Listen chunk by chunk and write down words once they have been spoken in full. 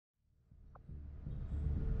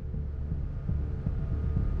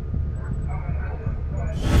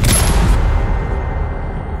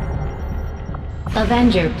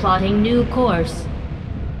Avenger plotting new course.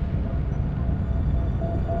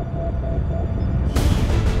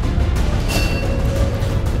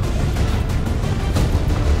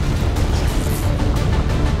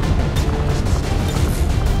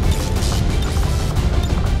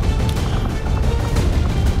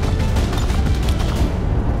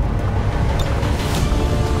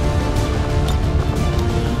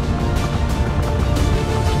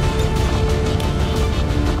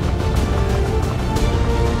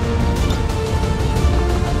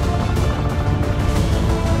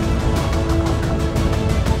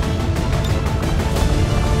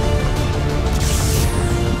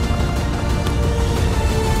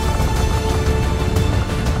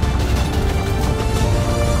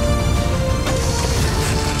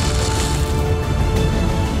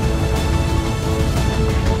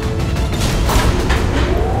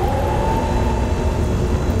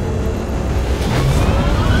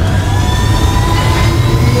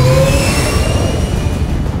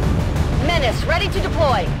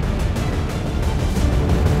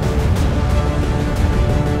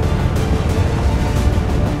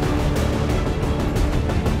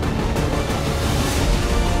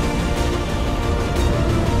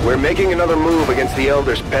 We're making another move against the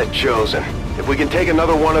Elder's pet chosen. If we can take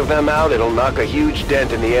another one of them out, it'll knock a huge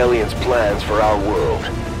dent in the aliens' plans for our world.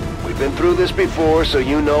 We've been through this before, so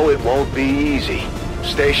you know it won't be easy.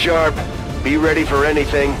 Stay sharp, be ready for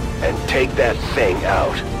anything, and take that thing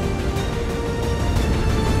out.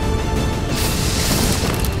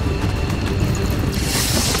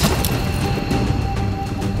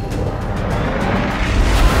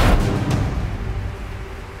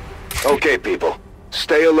 Okay, people.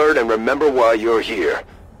 Stay alert and remember why you're here.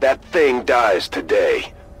 That thing dies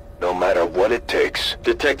today, no matter what it takes.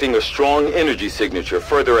 Detecting a strong energy signature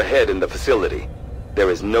further ahead in the facility. There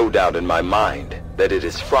is no doubt in my mind that it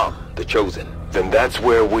is from the Chosen. Then that's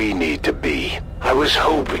where we need to be. I was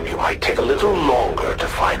hoping you might take a little longer to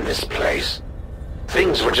find this place.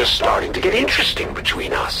 Things were just starting to get interesting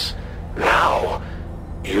between us. Now,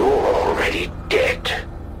 you're already dead.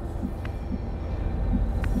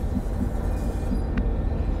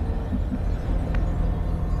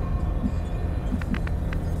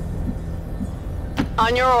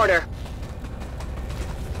 On your order.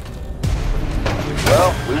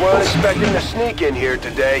 Well, we weren't expecting to sneak in here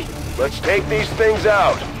today. Let's take these things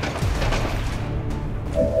out.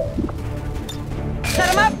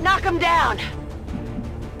 Set them up, knock them down.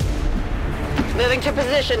 Moving to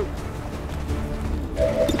position.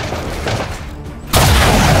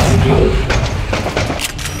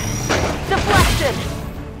 Deflection.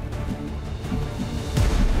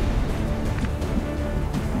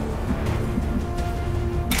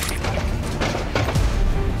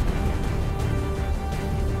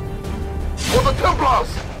 For the Templars!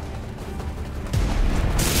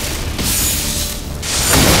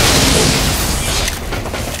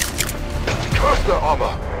 Curse their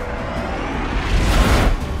armor!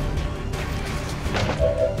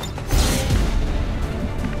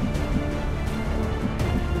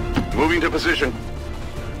 Moving to position.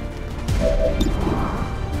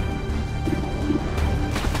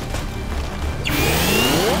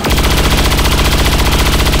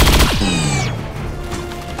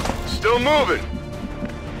 Still moving.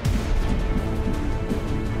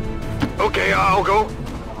 Okay, I'll go.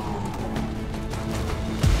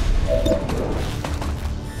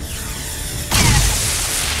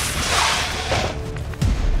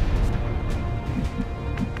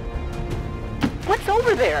 What's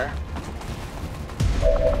over there?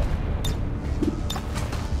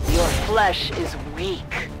 Your flesh is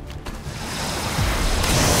weak.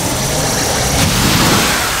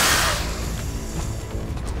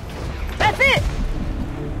 That's it!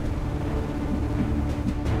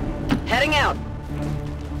 Heading out.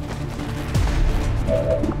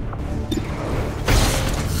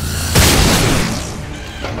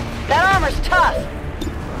 That armor's tough.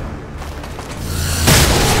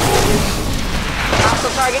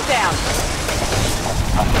 Hostile target down.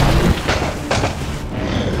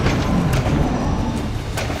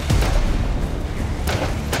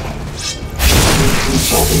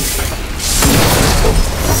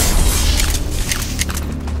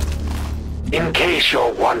 In case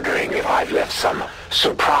you're wondering if I've left some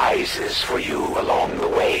surprises for you along the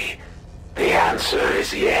way, the answer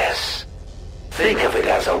is yes. Think of it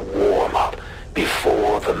as a warm-up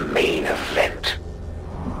before the main event.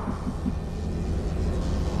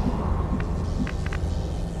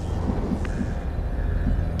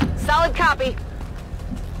 Solid copy.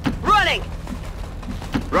 Running!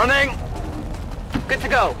 Running! Good to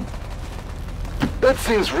go. That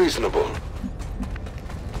seems reasonable.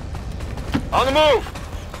 On the move!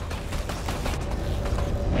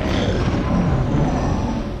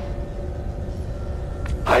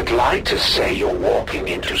 I'd like to say you're walking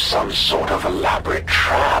into some sort of elaborate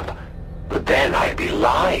trap, but then I'd be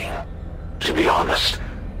lying. To be honest,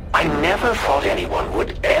 I never thought anyone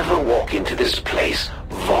would ever walk into this place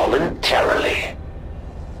voluntarily.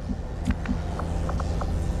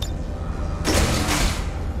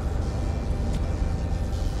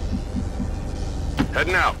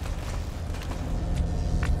 Heading out.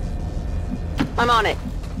 I'm on it.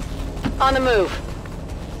 On the move.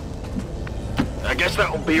 I guess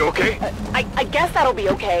that'll be okay. I guess that'll be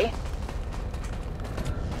okay.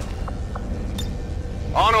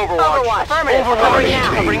 On Overwatch. Overwatch. Affirmative. Covering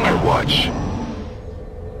now. Covering my watch.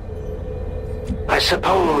 I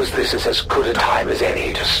suppose this is as good a time as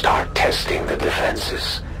any to start testing the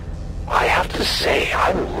defenses. I have to say,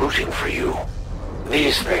 I'm rooting for you.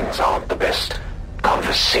 These things aren't the best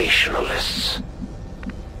conversationalists.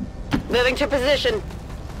 Moving to position.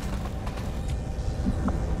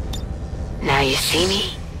 Now you see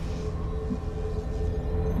me?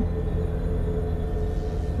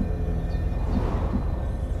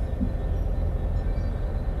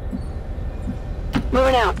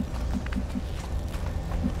 Moving out.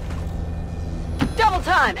 Double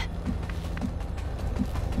time!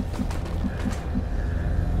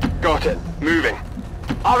 Got it. Moving.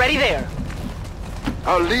 Already there.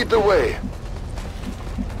 I'll lead the way.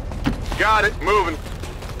 Got it. Moving.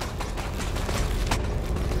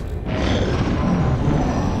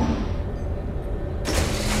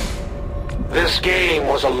 This game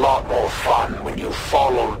was a lot more fun when you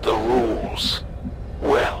followed the rules.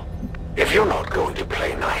 Well, if you're not going to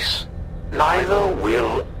play nice, neither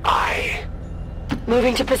will I.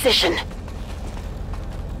 Moving to position.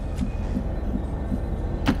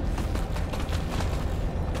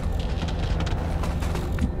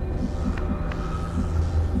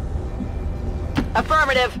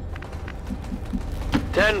 Affirmative.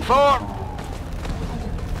 10-4.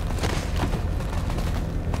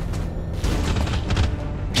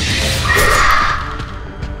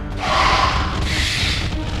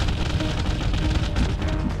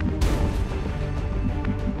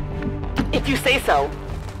 If you say so.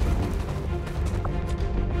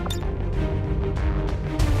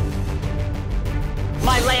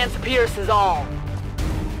 My lance pierces all.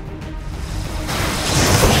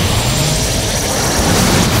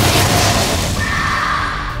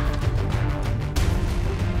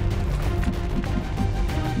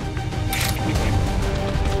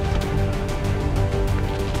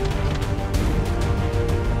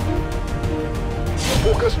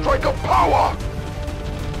 Focus strike of power!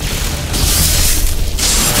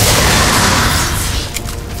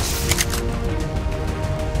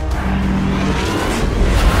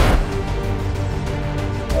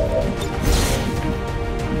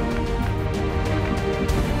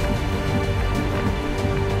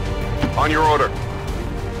 On your order.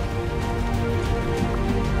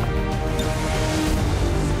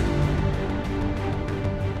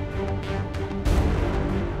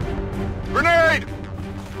 Grenade!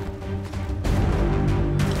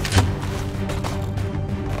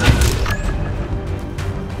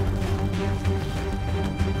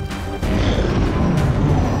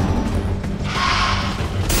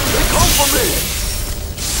 They come for me!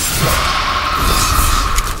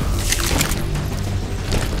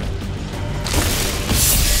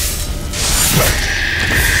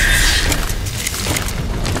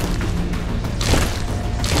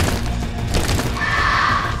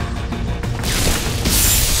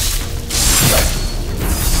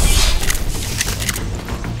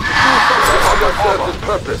 Serves its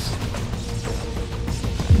purpose.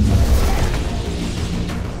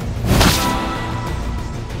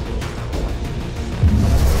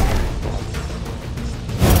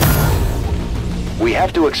 We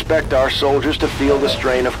have to expect our soldiers to feel the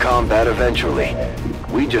strain of combat eventually.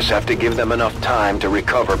 We just have to give them enough time to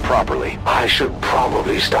recover properly. I should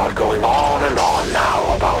probably start going on and on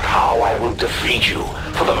now about how I will defeat you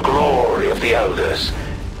for the glory of the Elders.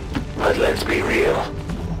 But let's be real.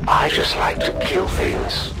 I just like to kill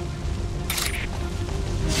things.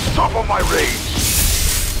 Top of my rage!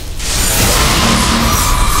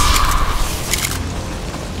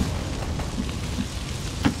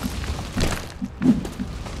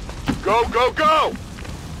 Go, go, go!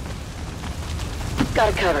 Got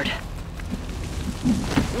it covered.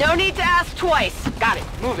 No need to ask twice. Got it.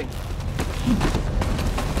 Moving.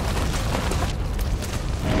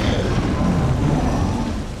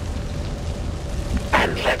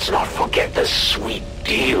 And let's not forget the sweet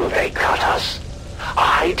deal they cut us.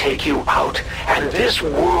 I take you out, and this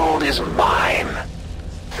world is mine.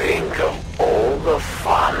 Think of the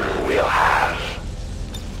fun we'll have.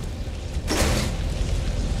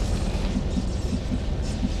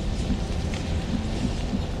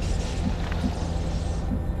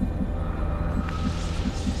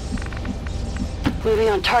 Moving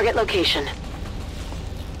on target location.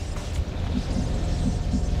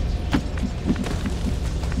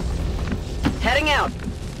 Heading out.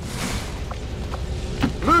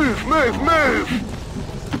 Move, move,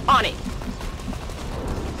 move! On it.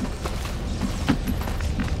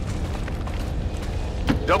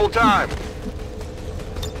 Double time!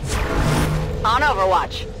 On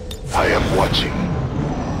Overwatch. I am watching.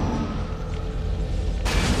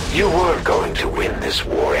 You weren't going to win this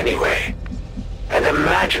war anyway. And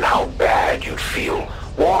imagine how bad you'd feel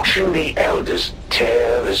watching the Elders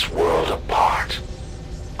tear this world apart.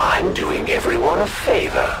 I'm doing everyone a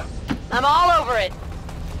favor. I'm all over it.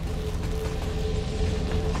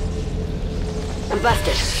 I'm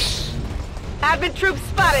busted. Admin troops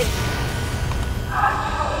spotted.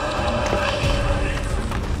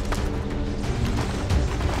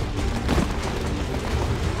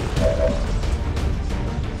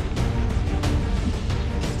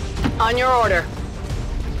 On your order.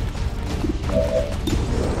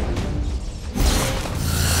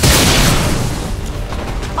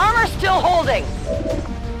 Armor still holding.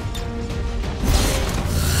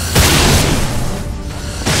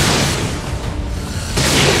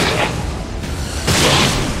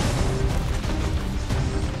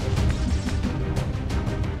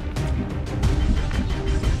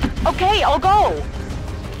 Okay, I'll go.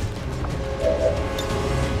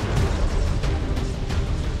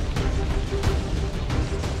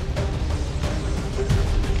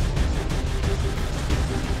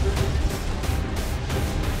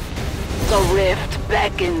 The rift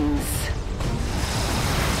beckons.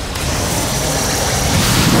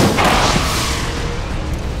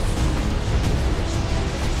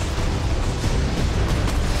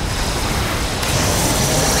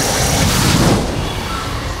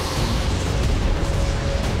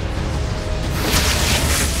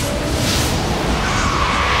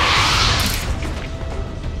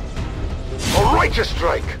 A righteous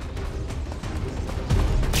strike!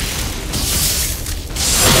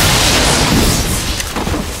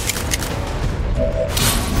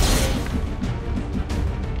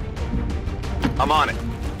 I'm on it.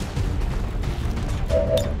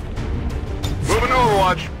 Moving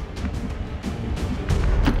Overwatch.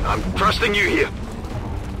 I'm trusting you here.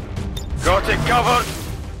 Got it covered.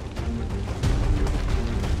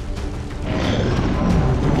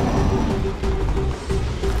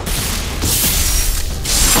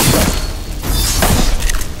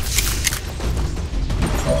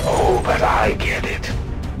 Oh, but I get it.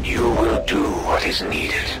 You will do what is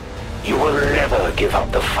needed. You will never give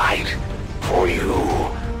up the fight. For you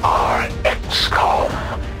are XCOM,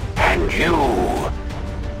 and you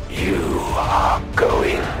are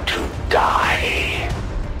going to die.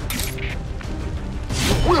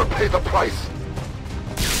 You will pay the price.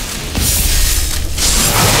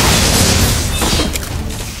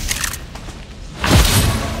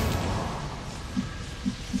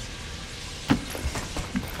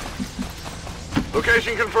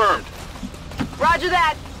 Location confirmed. Roger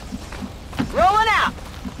that. Rolling out.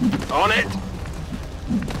 On it.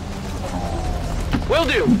 Will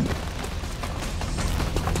do.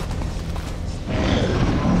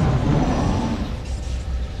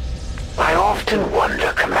 I often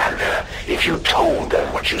wonder, Commander, if you told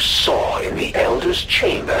them what you saw in the Elder's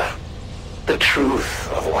chamber. The truth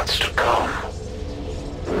of what's to come.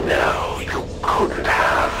 No, you couldn't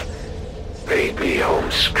have. They'd be home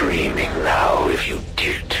screaming now if you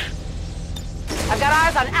did. I've got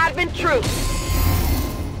eyes on admin troops.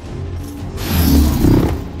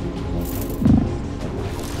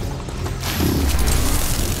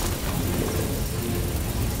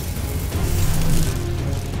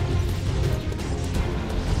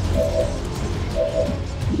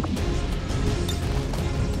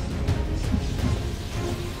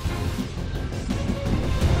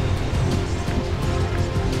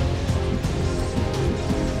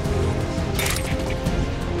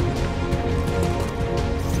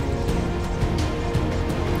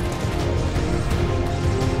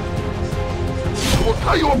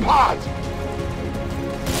 Tear you apart!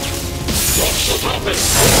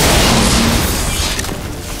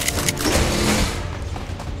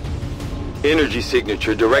 Energy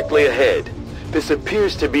signature directly ahead. This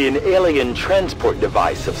appears to be an alien transport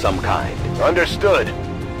device of some kind. Understood.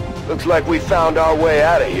 Looks like we found our way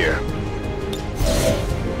out of here.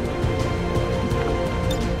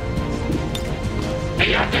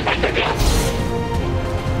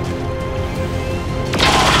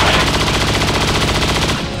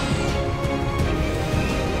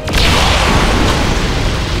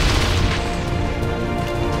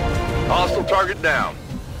 Target down.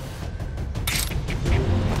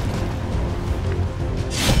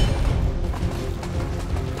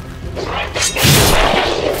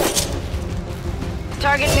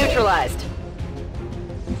 Target neutralized.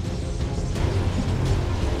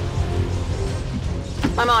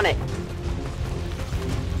 I'm on it.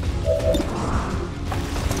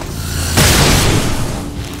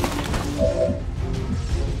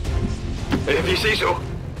 If you say so.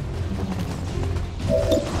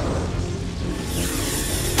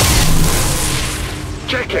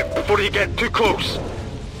 Check it before you get too close.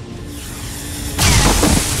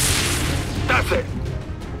 That's it.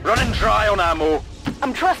 Running dry on ammo.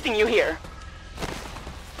 I'm trusting you here.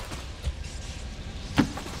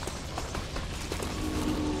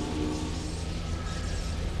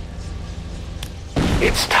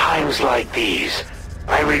 It's times like these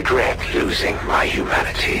I regret losing my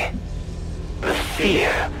humanity. The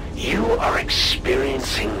fear you are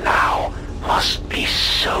experiencing now must be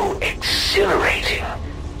so exhilarating.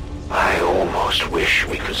 I almost wish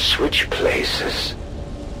we could switch places.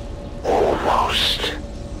 Almost.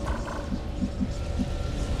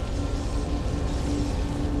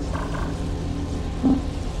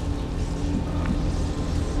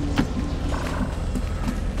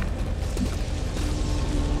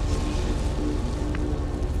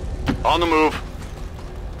 On the move.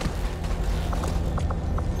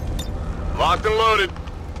 Locked and loaded.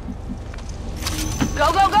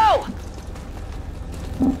 Go, go, go!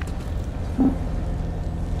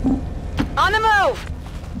 On the move!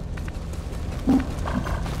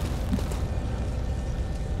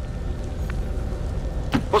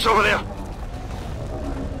 What's over there?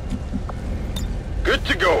 Good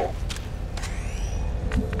to go.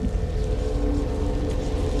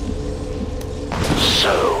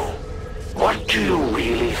 So, what do you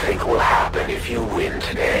really think will happen if you win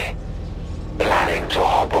today? Planning to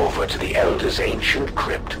hop over to the Elder's ancient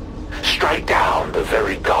crypt, strike down the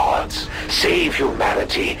very gods, save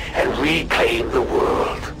humanity, and reclaim the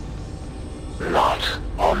world? Not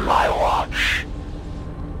on my watch.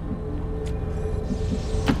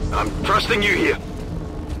 I'm trusting you here.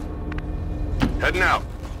 Heading out.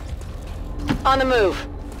 On the move.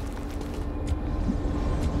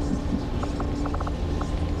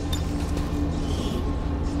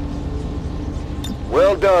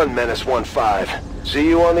 Well done, Menace 1-5. See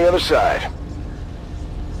you on the other side.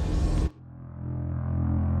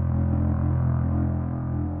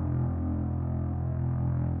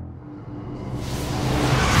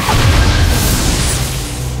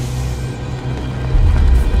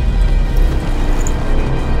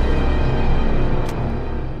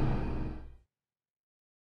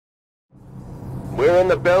 We're in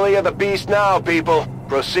the belly of the beast now, people.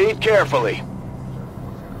 Proceed carefully.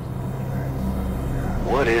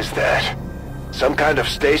 What is that? Some kind of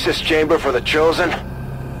stasis chamber for the Chosen?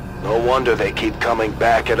 No wonder they keep coming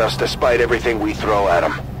back at us despite everything we throw at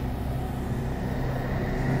them.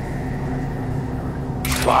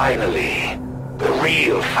 Finally, the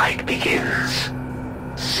real fight begins.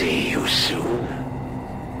 See you soon.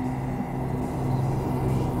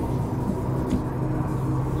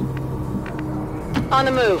 On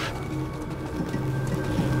the move.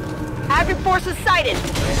 Have your forces sighted.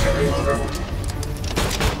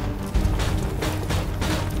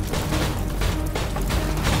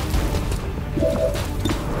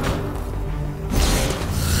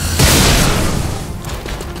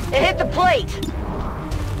 It hit the plate.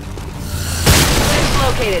 It's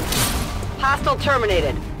located. Hostile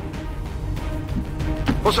terminated.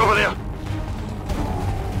 What's over there?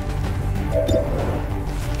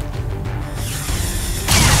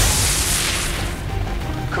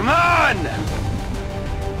 Come on!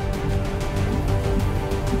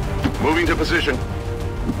 Moving to position.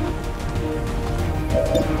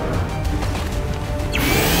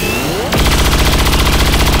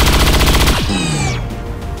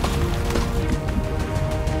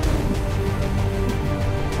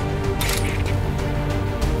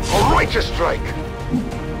 A righteous strike!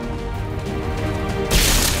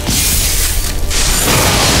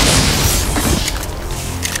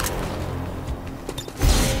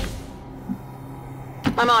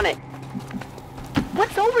 I'm on it.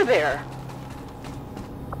 What's over there?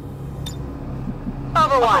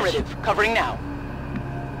 Overwatch. Affirmative. Covering now.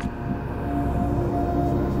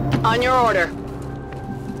 On your order.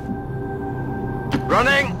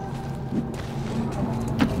 Running!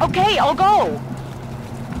 Okay, I'll go.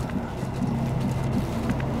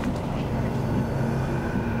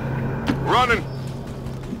 Running!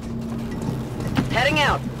 Heading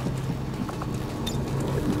out.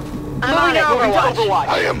 I'm Moving on it. to Overwatch.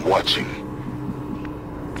 I am watching.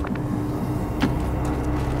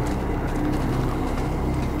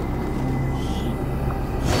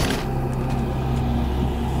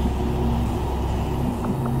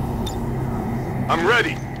 I'm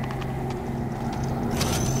ready.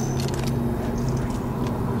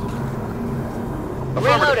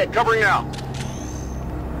 Reloaded. Covering now.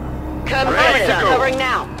 Confirmative. Covering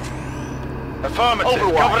now. Affirmative.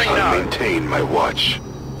 Overwatch. Covering I'll now. maintain my watch.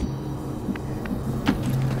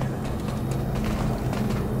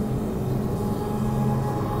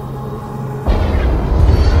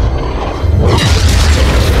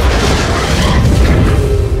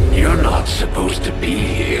 You're not supposed to be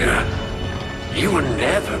here. You were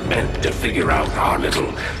never meant to figure out our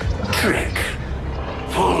little trick.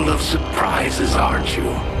 Full of surprises, aren't you?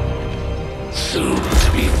 Soon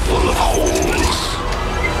to be full of holes.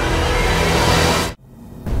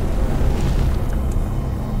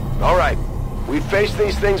 All right. We've faced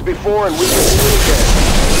these things before and we can do it again.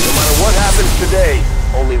 No matter what happens today,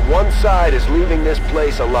 only one side is leaving this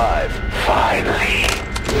place alive. Finally,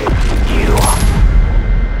 you are...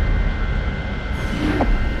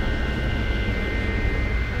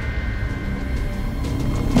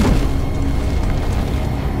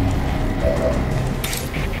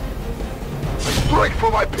 Strike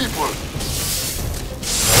for my people.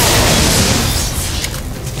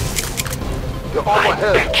 You're on my I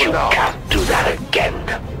head bet for you now. can't do that again.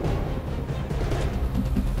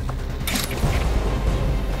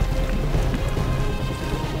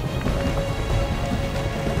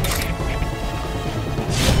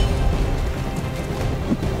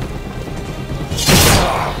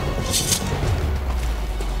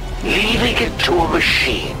 Leaving it to a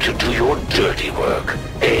machine to do your dirty work,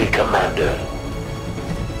 eh, Commander?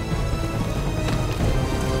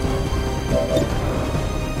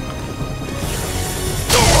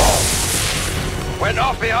 Went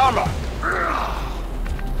off the armor.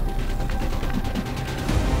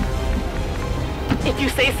 If you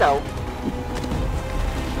say so.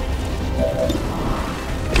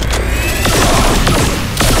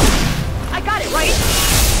 I got it, right?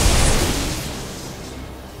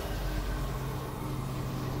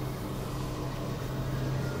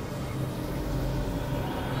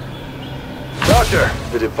 Doctor,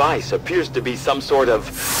 the device appears to be some sort of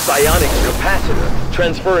psionic capacitor,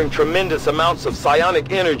 transferring tremendous amounts of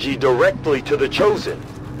psionic energy directly to the Chosen,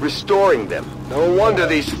 restoring them. No wonder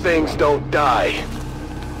these things don't die.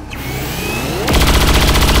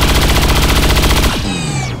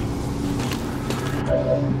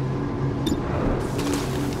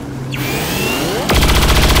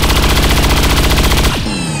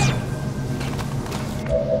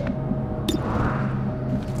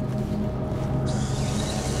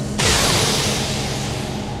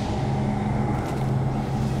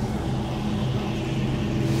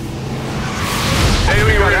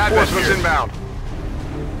 Reinforcements inbound.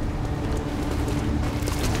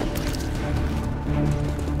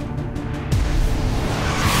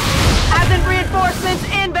 Absent reinforcements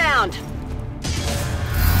inbound.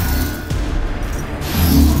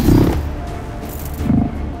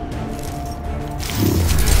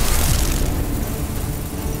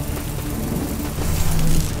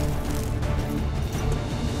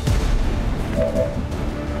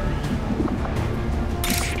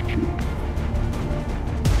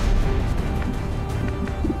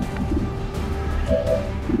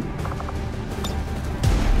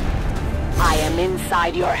 I am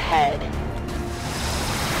inside your head.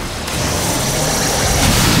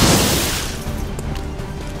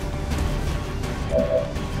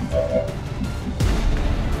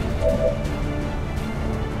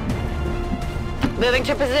 Moving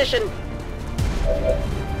to position.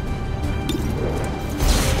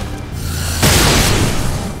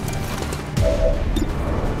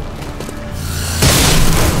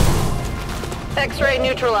 X-ray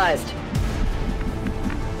neutralized.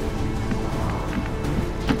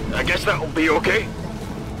 I guess that'll be okay.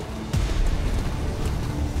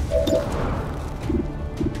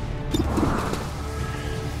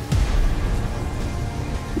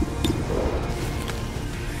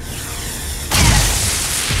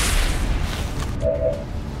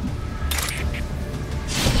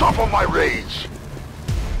 Top of my rage.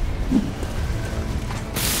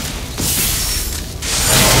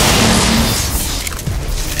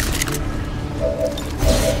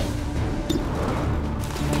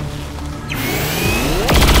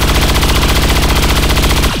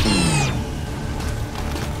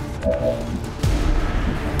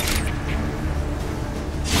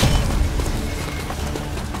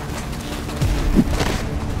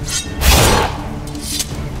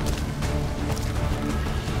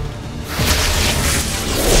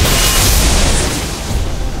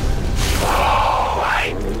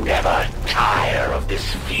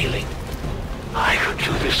 I could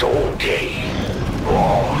do this all day,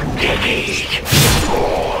 all decade,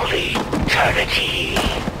 all eternity. eternity.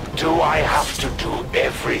 Do I have to do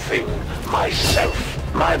everything myself?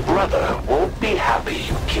 My brother won't be happy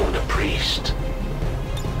you killed a priest.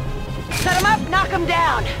 Set him up, knock him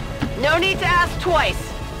down. No need to ask twice.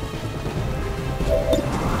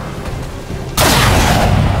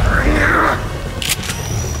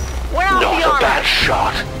 We're off Not the armor. a bad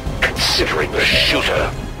shot, considering the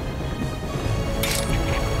shooter.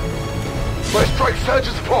 My strike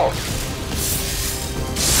surges forth.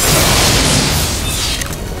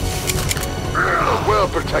 Well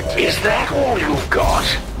protected. Is that all you've got?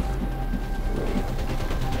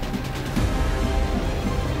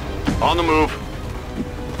 On the move.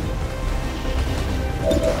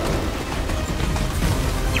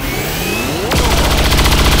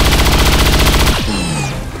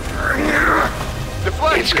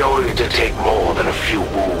 It's going to take more than a few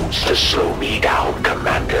wounds to slow me down,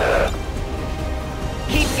 Commander.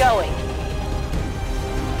 Keep going.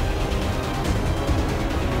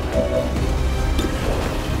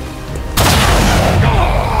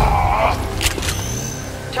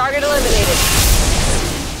 Target eliminated.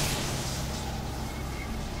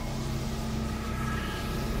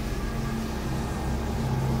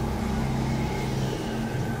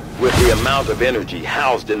 With the amount of energy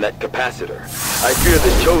housed in that capacitor, I fear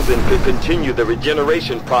the Chosen could continue the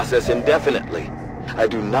regeneration process indefinitely. I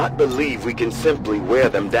do not believe we can simply wear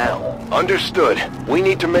them down. Understood. We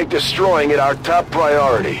need to make destroying it our top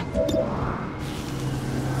priority.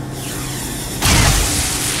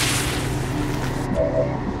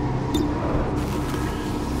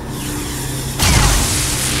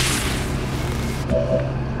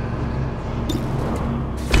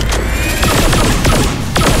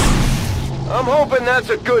 I'm hoping that's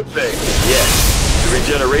a good thing. Yes, the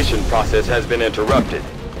regeneration process has been interrupted.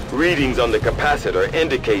 Readings on the capacitor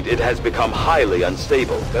indicate it has become highly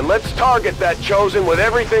unstable. Then let's target that Chosen with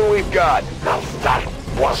everything we've got. Now that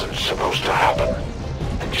wasn't supposed to happen.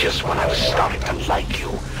 And just when I was starting to like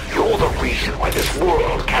you, you're the reason why this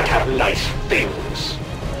world can't have nice things.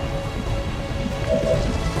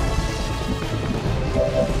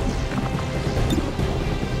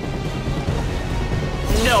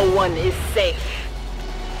 No one is safe.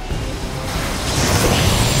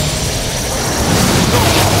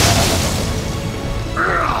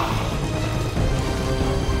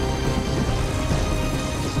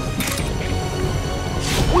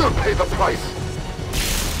 We'll pay the price.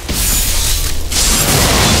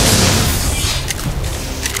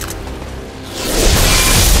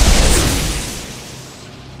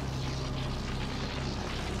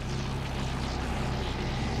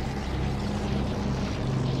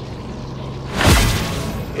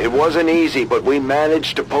 It wasn't easy, but we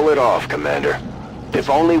managed to pull it off, Commander. If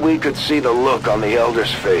only we could see the look on the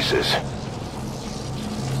Elders' faces.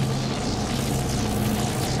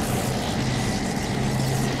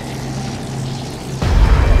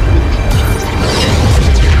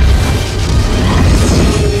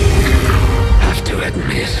 Have to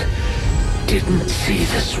admit, didn't see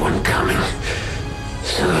this one coming.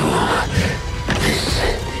 So, this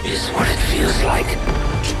is what it feels like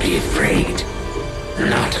to be afraid.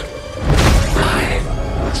 Not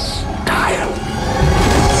my style.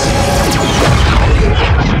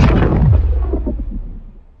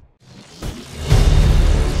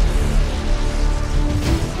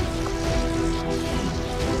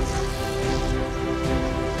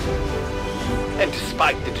 And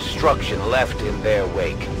despite the destruction left in their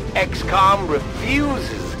wake, XCOM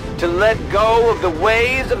refuses to let go of the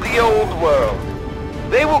ways of the old world.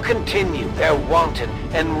 They will continue their wanton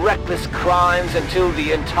and reckless crimes until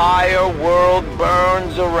the entire world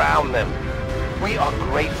burns around them. We are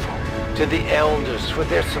grateful to the Elders for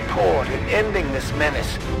their support in ending this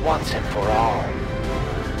menace once and for all.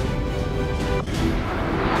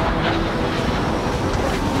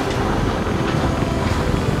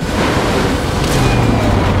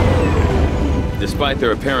 Despite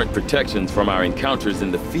their apparent protections from our encounters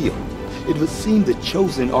in the field, it would seem the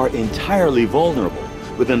Chosen are entirely vulnerable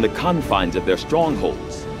within the confines of their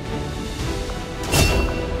strongholds.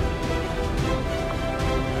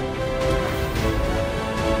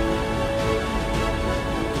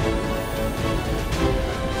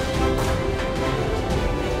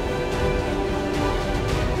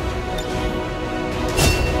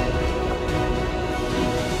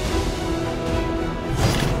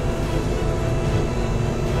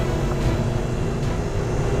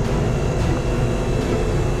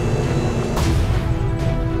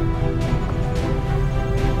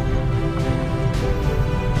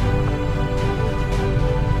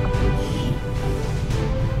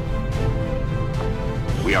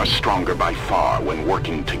 We are stronger by far when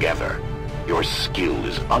working together. Your skill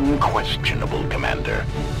is unquestionable, Commander.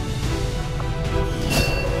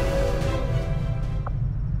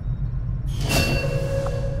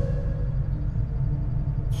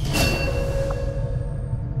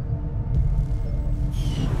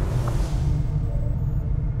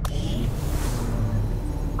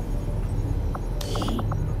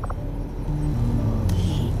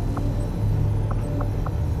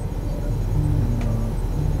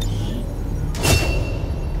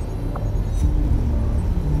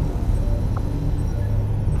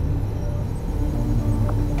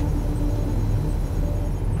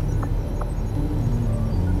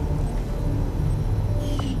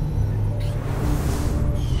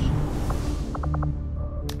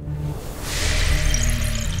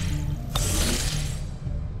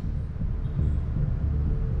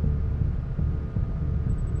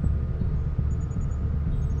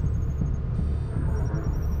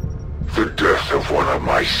 The death of one of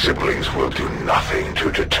my siblings will do nothing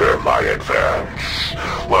to deter my advance.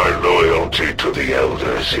 My loyalty to the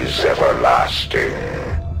Elders is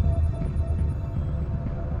everlasting.